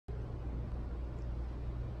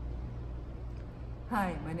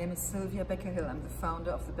Hi, my name is Silvia Becker-Hill. I'm the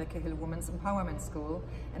founder of the Becker-Hill Women's Empowerment School,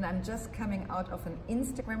 and I'm just coming out of an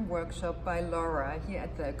Instagram workshop by Laura here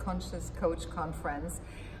at the Conscious Coach Conference.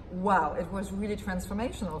 Wow, it was really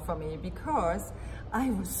transformational for me because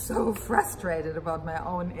I was so frustrated about my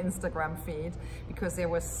own Instagram feed because there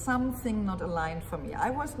was something not aligned for me. I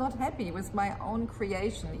was not happy with my own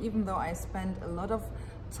creation, even though I spent a lot of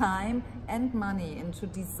time and money into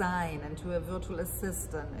design, into a virtual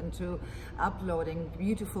assistant, into uploading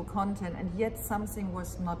beautiful content, and yet something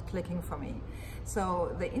was not clicking for me.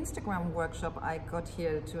 So the Instagram workshop I got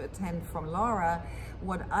here to attend from Laura,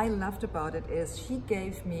 what I loved about it is she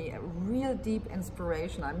gave me a real deep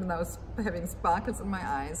inspiration. I'm now having sparkles in my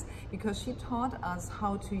eyes because she taught us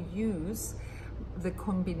how to use the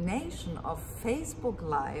combination of Facebook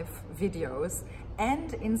Live videos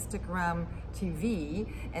and Instagram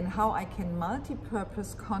TV, and how I can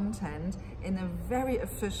multi-purpose content in a very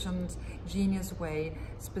efficient, genius way,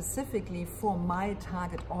 specifically for my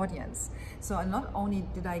target audience. So not only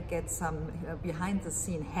did I get some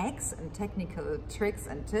behind-the-scene hacks and technical tricks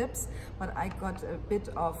and tips, but I got a bit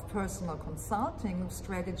of personal consulting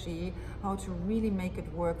strategy, how to really make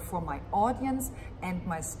it work for my audience and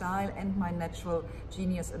my style and my natural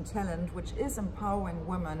genius and talent, which is empowering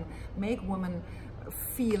women, make women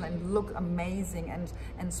feel and look amazing,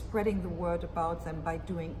 and spreading the word about them by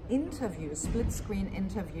doing interviews, split screen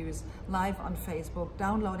interviews live on Facebook,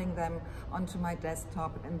 downloading them onto my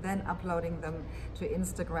desktop and then uploading them to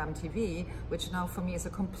Instagram TV, which now for me is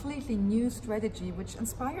a completely new strategy which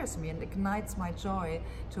inspires me and ignites my joy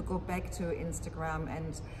to go back to Instagram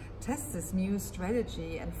and test this new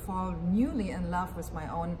strategy and fall newly in love with my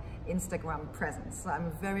own Instagram presence. So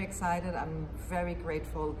I'm very excited, I'm very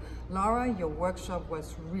grateful. Laura, your workshop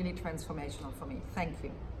was really transformational for me. Thank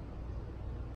you.